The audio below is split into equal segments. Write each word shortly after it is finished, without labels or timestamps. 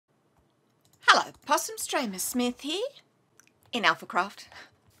Hello, Possum Stramer Smith here in AlphaCraft.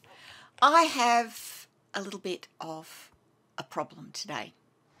 I have a little bit of a problem today.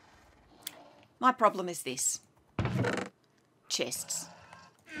 My problem is this. Chests.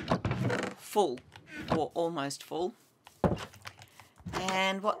 Full, or almost full.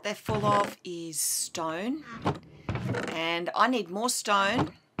 And what they're full of is stone. And I need more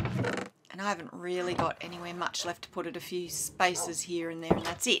stone. And I haven't really got anywhere much left to put it. A few spaces here and there, and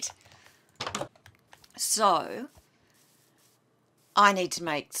that's it. So, I need to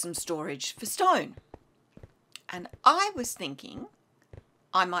make some storage for stone. And I was thinking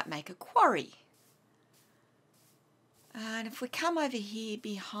I might make a quarry. And if we come over here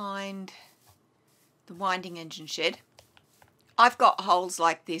behind the winding engine shed, I've got holes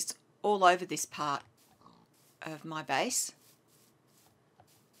like this all over this part of my base.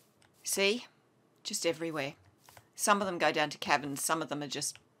 See? Just everywhere. Some of them go down to caverns, some of them are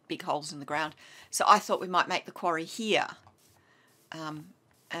just big holes in the ground. So I thought we might make the quarry here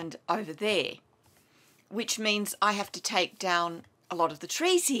and over there, which means I have to take down a lot of the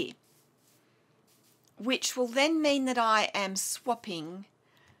trees here, which will then mean that I am swapping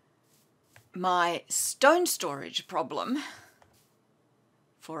my stone storage problem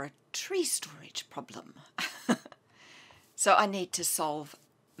for a tree storage problem. So I need to solve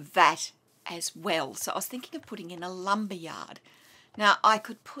that as well. So I was thinking of putting in a lumber yard. Now I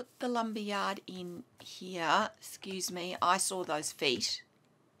could put the lumber yard in here. Excuse me, I saw those feet.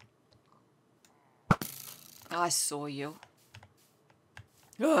 I saw you.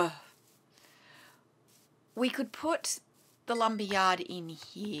 Ugh. We could put the lumber yard in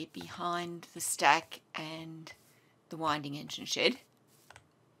here behind the stack and the winding engine shed.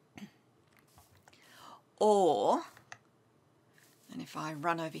 Or, and if I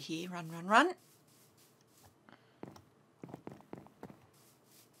run over here, run. Run.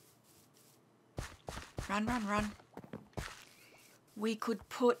 We could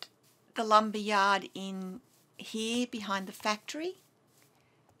put the lumber yard in here behind the factory.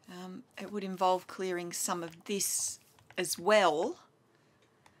 It would involve clearing some of this as well.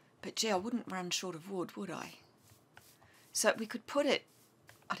 But gee, I wouldn't run short of wood, would I? So we could put it,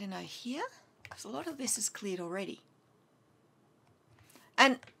 I don't know, here? Because a lot of this is cleared already.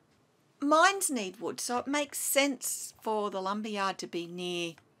 And mines need wood, so it makes sense for the lumber yard to be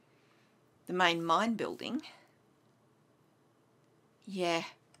near the main mine building. Yeah,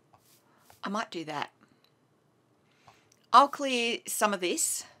 I might do that. I'll clear some of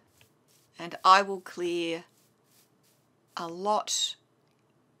this and I will clear a lot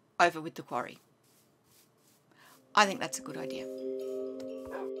over with the quarry. I think that's a good idea.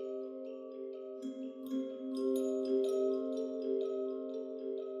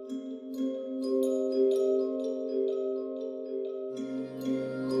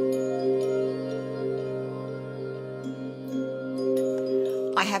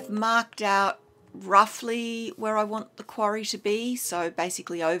 I have marked out roughly where I want the quarry to be, so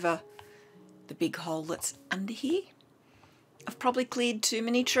basically over the big hole that's under here. I've probably cleared too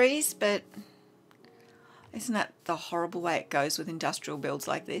many trees, but isn't that the horrible way it goes with industrial builds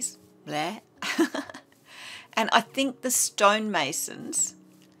like this? Blah. And I think the stonemasons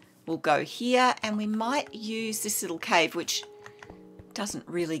will go here, and we might use this little cave, which doesn't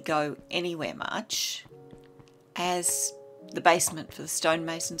really go anywhere much, as the basement for the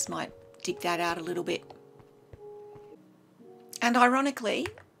stonemasons. Might dig that out a little bit. And ironically,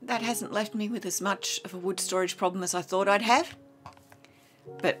 that hasn't left me with as much of a wood storage problem as I thought I'd have.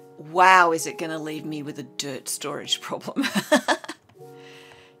 But wow, is it going to leave me with a dirt storage problem.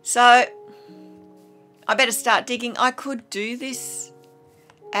 So I better start digging. I could do this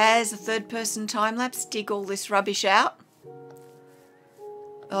as a third-person time-lapse, dig all this rubbish out.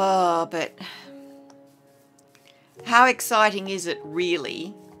 Oh, but how exciting is it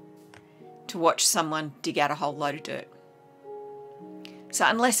really to watch someone dig out a whole load of dirt? So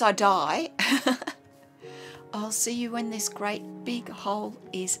unless I die, I'll see you when this great big hole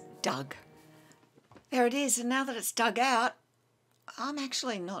is dug. There it is, and now that it's dug out, I'm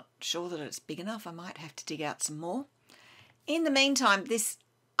actually not sure that it's big enough. I might have to dig out some more. In the meantime, this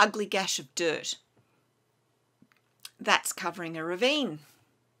ugly gash of dirt, that's covering a ravine.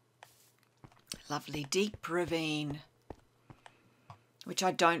 Lovely deep ravine, which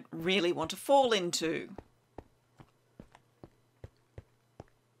I don't really want to fall into.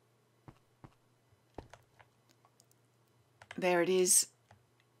 There it is.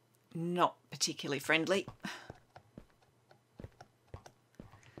 Not particularly friendly.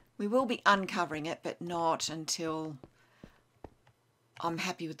 We will be uncovering it, but not until I'm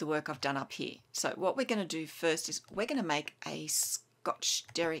happy with the work I've done up here. So what we're going to do first is we're going to make a Scotch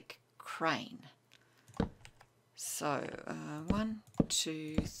Derrick crane. So 1,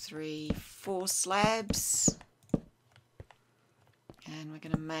 2, 3, 4 slabs, and we're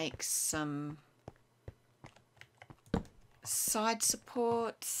going to make some side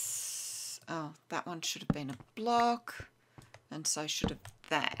supports. Oh, that one should have been a block, and so should have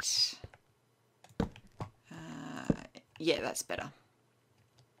that. Yeah, that's better.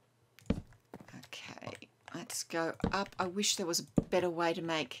 Okay, let's go up. I wish there was a better way to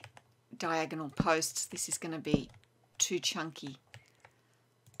make diagonal posts. This is going to be too chunky.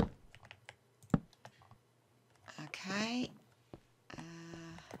 Okay.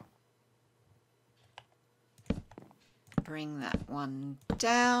 Bring that one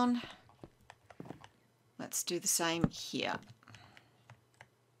down. Let's do the same here.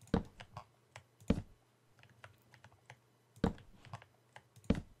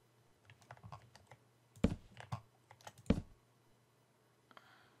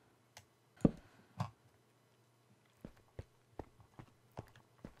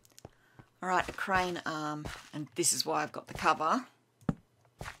 All right, a crane arm, and this is why I've got the cover.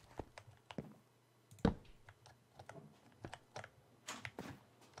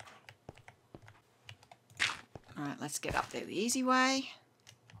 All right, let's get up there the easy way.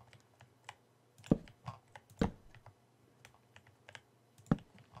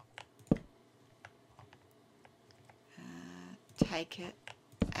 Take it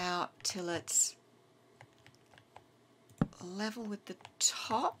out till it's level with the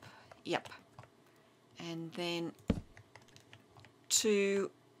top. Yep. And then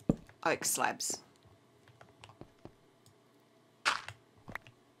 2 oak slabs.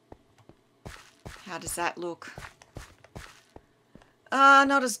 How does that look?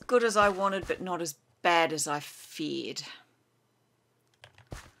 Not as good as I wanted, but not as bad as I feared.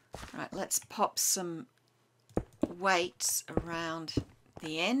 Right, let's pop some weights around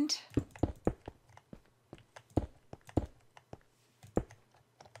the end.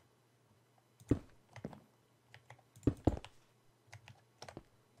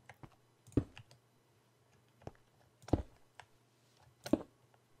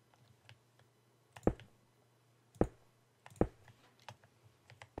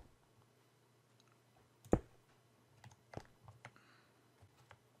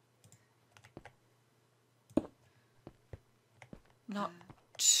 Not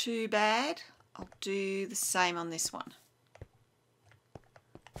too bad. I'll do the same on this one.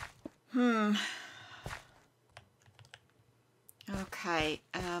 Okay,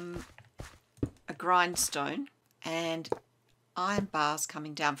 a grindstone and iron bars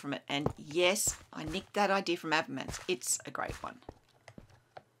coming down from it. And yes, I nicked that idea from Avamans. It's a great one.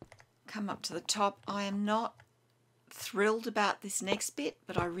 Come up to the top. I am not thrilled about this next bit,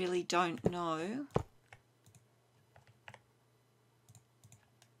 but I really don't know.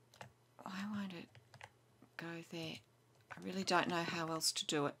 Why won't it go there? I really don't know how else to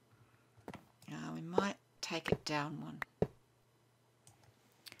do it. We might take it down one.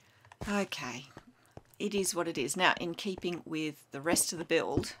 Okay, it is what it is. Now, in keeping with the rest of the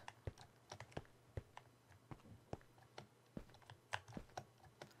build,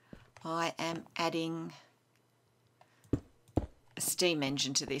 I am adding a steam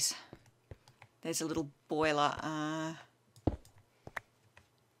engine to this. There's a little boiler.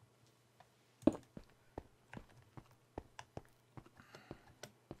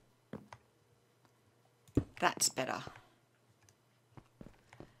 That's better.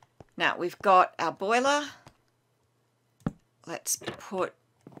 Now we've got our boiler. Let's put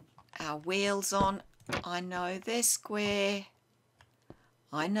our wheels on. I know they're square.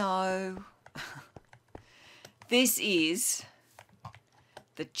 I know. This is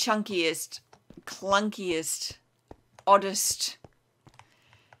the chunkiest, clunkiest, oddest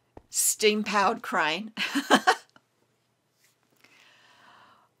steam-powered crane.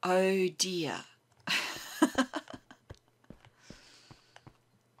 Oh dear.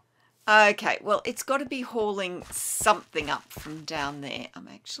 Okay, well, it's got to be hauling something up from down there. I'm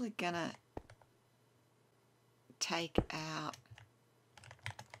actually going to take out...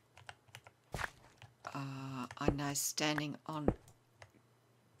 I know standing on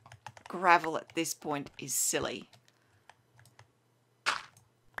gravel at this point is silly.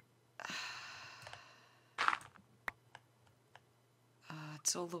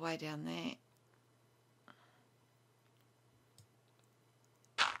 It's all the way down there.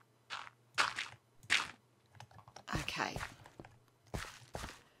 Okay.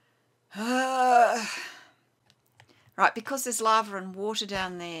 Right, because there's lava and water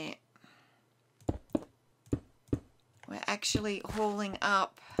down there, we're actually hauling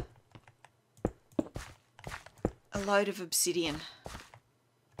up a load of obsidian.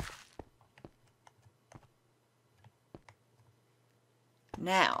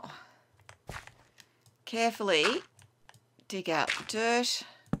 Now, carefully dig out the dirt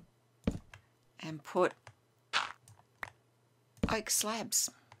and put oak slabs.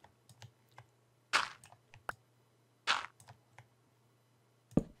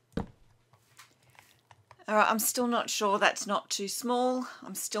 All right, I'm still not sure that's not too small.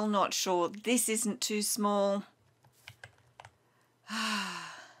 I'm still not sure this isn't too small. I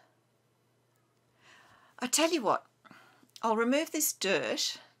tell you what, I'll remove this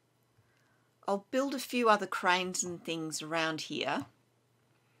dirt. I'll build a few other cranes and things around here,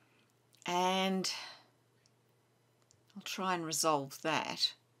 and I'll try and resolve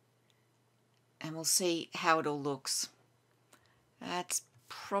that, and we'll see how it all looks. That's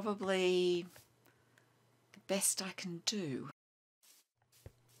probably the best I can do.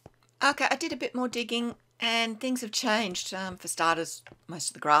 Okay, I did a bit more digging and things have changed. For starters, most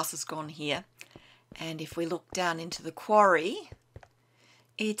of the grass has gone here, and if we look down into the quarry,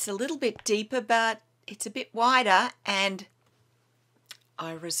 it's a little bit deeper, but it's a bit wider, and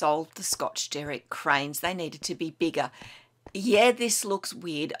I resolved the Scotch derrick cranes. They needed to be bigger. Yeah, this looks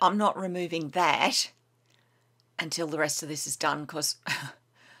weird. I'm not removing that until the rest of this is done, because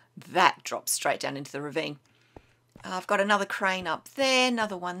that drops straight down into the ravine. I've got another crane up there,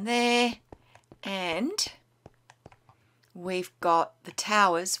 another one there, and we've got the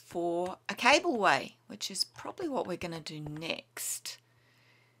towers for a cableway, which is probably what we're going to do next.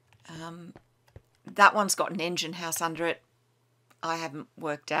 That one's got an engine house under it. I haven't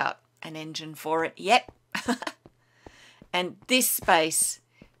worked out an engine for it yet. And this space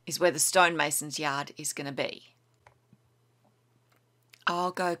is where the stonemason's yard is going to be.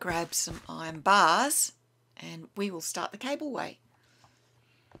 I'll go grab some iron bars and we will start the cableway.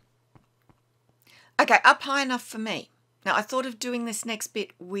 Okay, up high enough for me. Now I thought of doing this next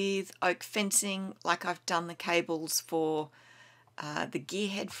bit with oak fencing like I've done the cables for the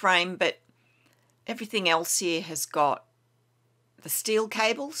gearhead frame, but everything else here has got the steel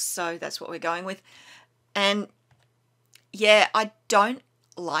cables, so that's what we're going with. And yeah, I don't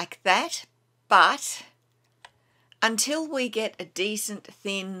like that, but until we get a decent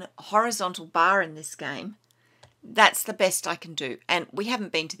thin horizontal bar in this game, that's the best I can do. And we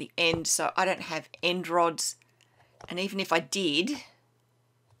haven't been to the end, so I don't have end rods, and even if I did,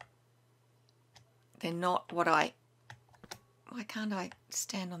 they're not what I... Why can't I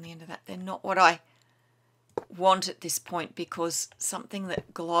stand on the end of that? They're not what I want at this point, because something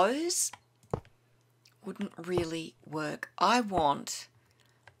that glows wouldn't really work. I want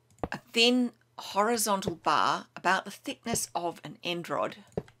a thin horizontal bar about the thickness of an end rod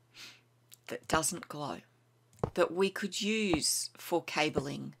that doesn't glow, that we could use for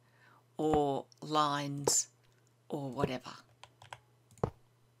cabling or lines or whatever.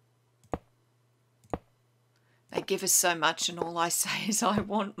 They give us so much and all I say is I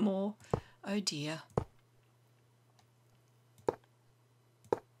want more. Oh dear.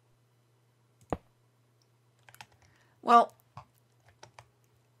 Well,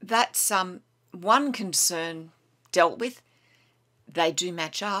 that's one concern dealt with. They do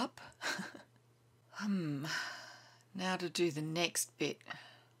match up. Now to do the next bit.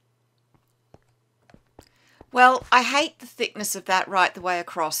 Well, I hate the thickness of that right the way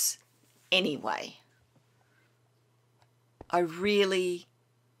across anyway. I really,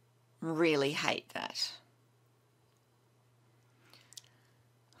 really hate that.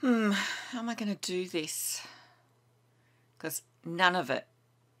 How am I going to do this? Because none of it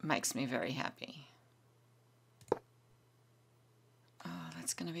makes me very happy. Oh,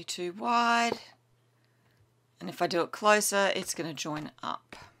 that's going to be too wide. And if I do it closer, it's going to join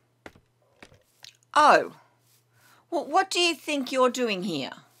up. Oh, well, what do you think you're doing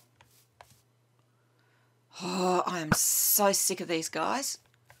here? Oh, I am so sick of these guys.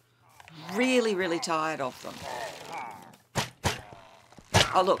 Really, really tired of them.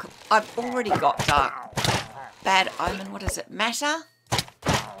 Oh, look, I've already got dark. Bad omen, what does it matter?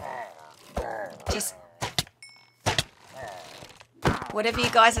 Just whatever you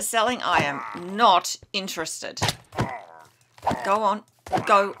guys are selling, I am not interested. Go on,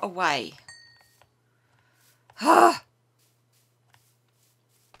 go away.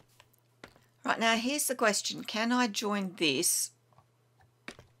 Right, now here's the question. Can I join this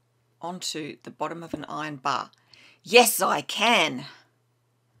onto the bottom of an iron bar? Yes, I can.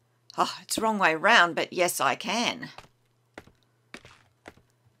 Oh, it's the wrong way around, but yes, I can.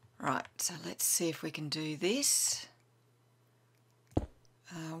 Right, so let's see if we can do this.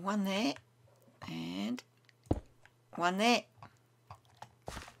 One there, and one there.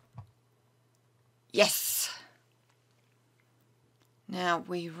 Yes! Now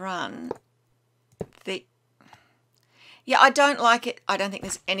we run the... Yeah, I don't like it. I don't think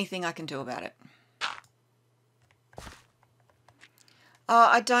there's anything I can do about it. Oh,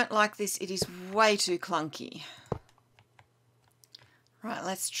 I don't like this. It is way too clunky. Right,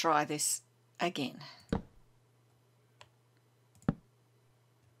 let's try this again.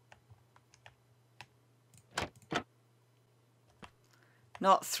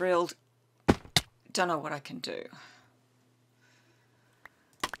 Not thrilled. Don't know what I can do.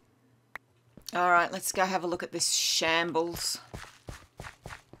 All right, let's go have a look at this shambles.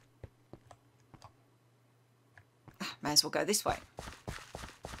 May as well go this way.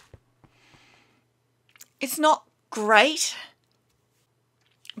 It's not great,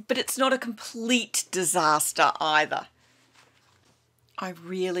 but it's not a complete disaster either. I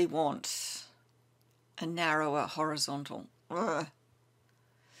really want a narrower horizontal. Ugh.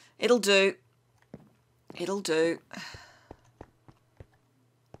 It'll do. It'll do.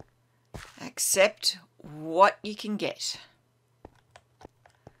 Accept what you can get.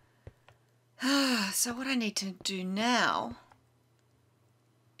 So what I need to do now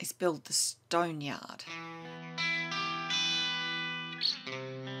is build the stone yard.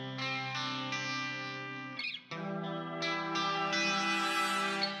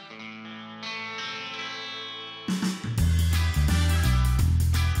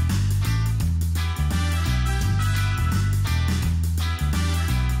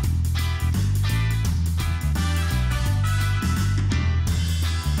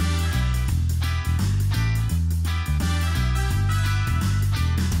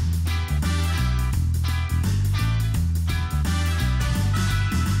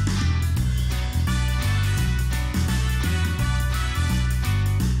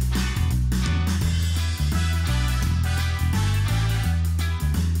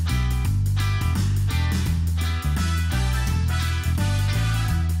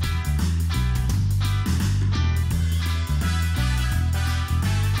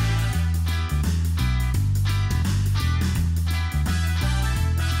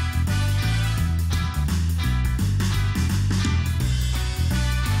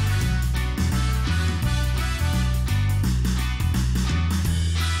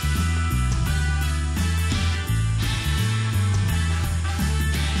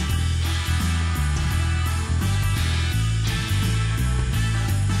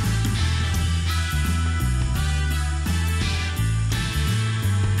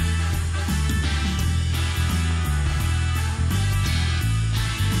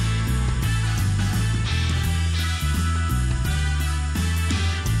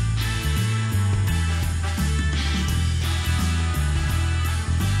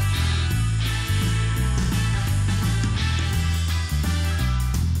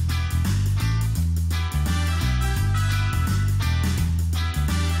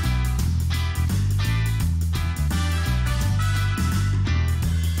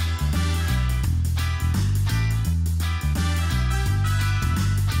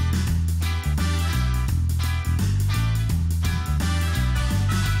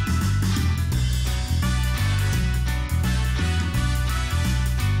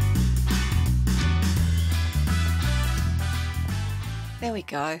 There we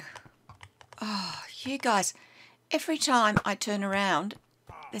go. Oh, you guys, every time I turn around,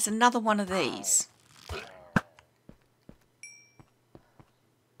 there's another one of these.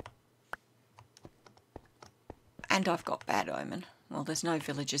 And I've got bad omen. Well, there's no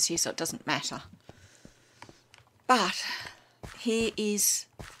villagers here, so it doesn't matter. But here is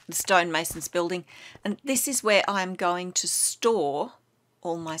the Stonemason's building, and this is where I'm going to store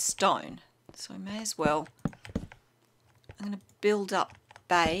all my stone. So I may as well, I'm going to build up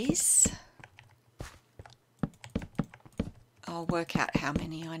bays. I'll work out how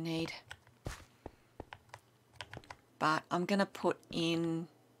many I need. But I'm going to put in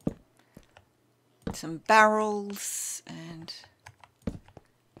some barrels and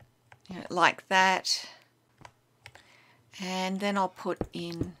like that. And then I'll put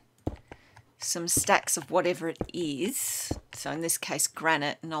in some stacks of whatever it is. So in this case,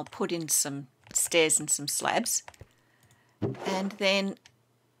 granite, and I'll put in some stairs and some slabs. And then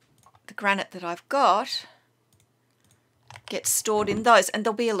the granite that I've got gets stored in those, and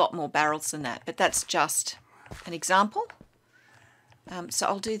there'll be a lot more barrels than that, but that's just an example. So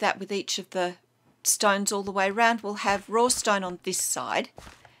I'll do that with each of the stones all the way around. We'll have raw stone on this side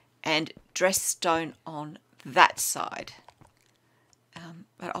and dressed stone on that side.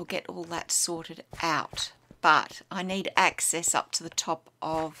 But I'll get all that sorted out. But I need access up to the top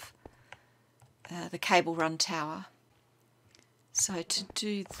of the cable run tower. So to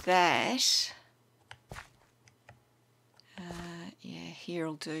do that, yeah,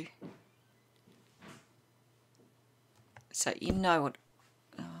 here'll do. so you know what.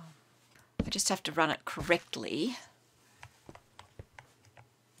 Oh, I just have to run it correctly.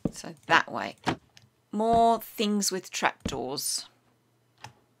 So that way. More things with trapdoors.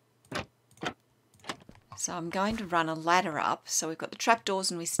 So I'm going to run a ladder up. So we've got the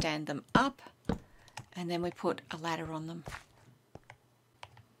trapdoors and we stand them up. And then we put a ladder on them.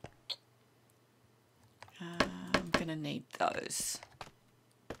 I'm going to need those.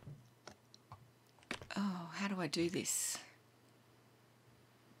 Oh, how do I do this?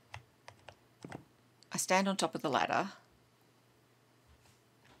 I stand on top of the ladder.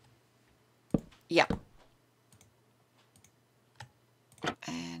 Yep.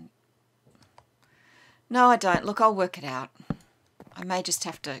 And no, I don't. Look, I'll work it out. I may just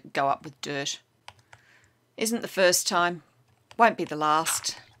have to go up with dirt. Isn't the first time. Won't be the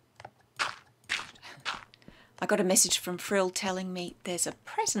last. I got a message from Frill telling me there's a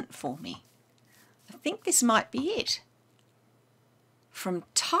present for me. I think this might be it. From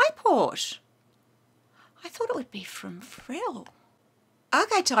Typort. I thought it would be from Frill.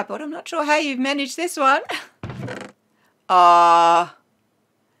 Okay, Typort, I'm not sure how you've managed this one.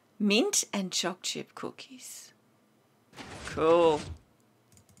 Mint and choc chip cookies. Cool.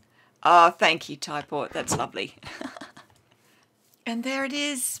 Oh, thank you, Typort. That's lovely. And there it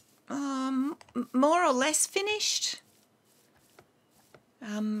is. More or less finished.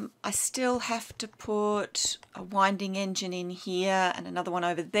 I still have to put a winding engine in here and another one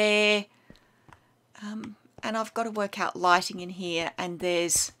over there. And I've got to work out lighting in here, and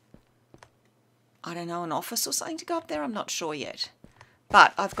there's, I don't know, an office or something to go up there. I'm not sure yet.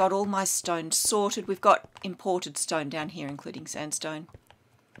 But I've got all my stone sorted. We've got imported stone down here, including sandstone.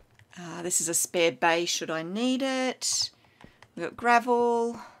 This is a spare bay should I need it. We've got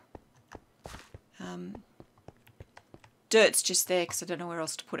gravel. Dirt's just there because I don't know where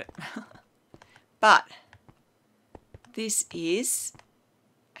else to put it. But this is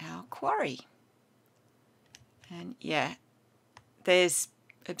our quarry. And yeah, there's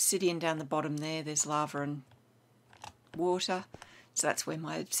obsidian down the bottom there. There's lava and water. So that's where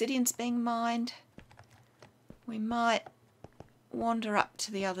my obsidian's being mined. We might wander up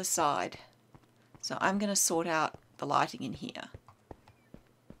to the other side. So I'm going to sort out the lighting in here.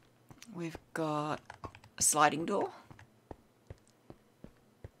 We've got a sliding door.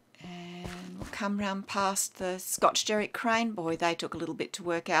 And we'll come round past the Scotch Derrick crane. Boy, they took a little bit to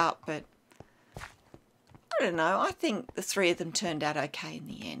work out, but I don't know. I think the three of them turned out okay in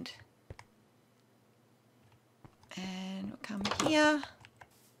the end. And we'll come here.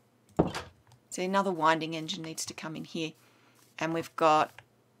 See, another winding engine needs to come in here. And we've got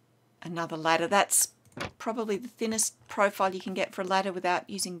another ladder. That's probably the thinnest profile you can get for a ladder without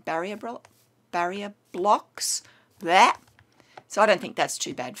using barrier blocks. That. So I don't think that's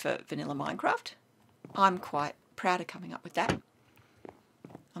too bad for vanilla Minecraft. I'm quite proud of coming up with that.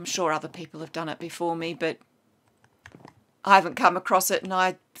 I'm sure other people have done it before me, but I haven't come across it, and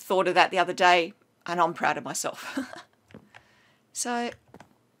I thought of that the other day, and I'm proud of myself. So,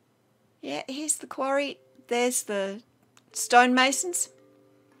 yeah, here's the quarry. There's the stonemasons.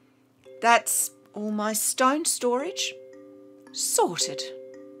 That's all my stone storage sorted.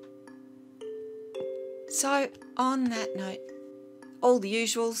 So, on that note, all the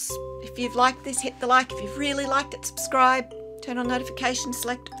usuals. If you've liked this, hit the like. If you've really liked it, subscribe. Turn on notifications,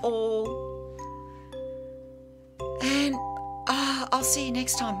 select all. And I'll see you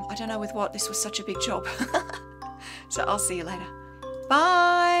next time. I don't know with what. This was such a big job. So I'll see you later.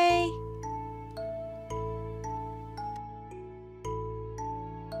 Bye.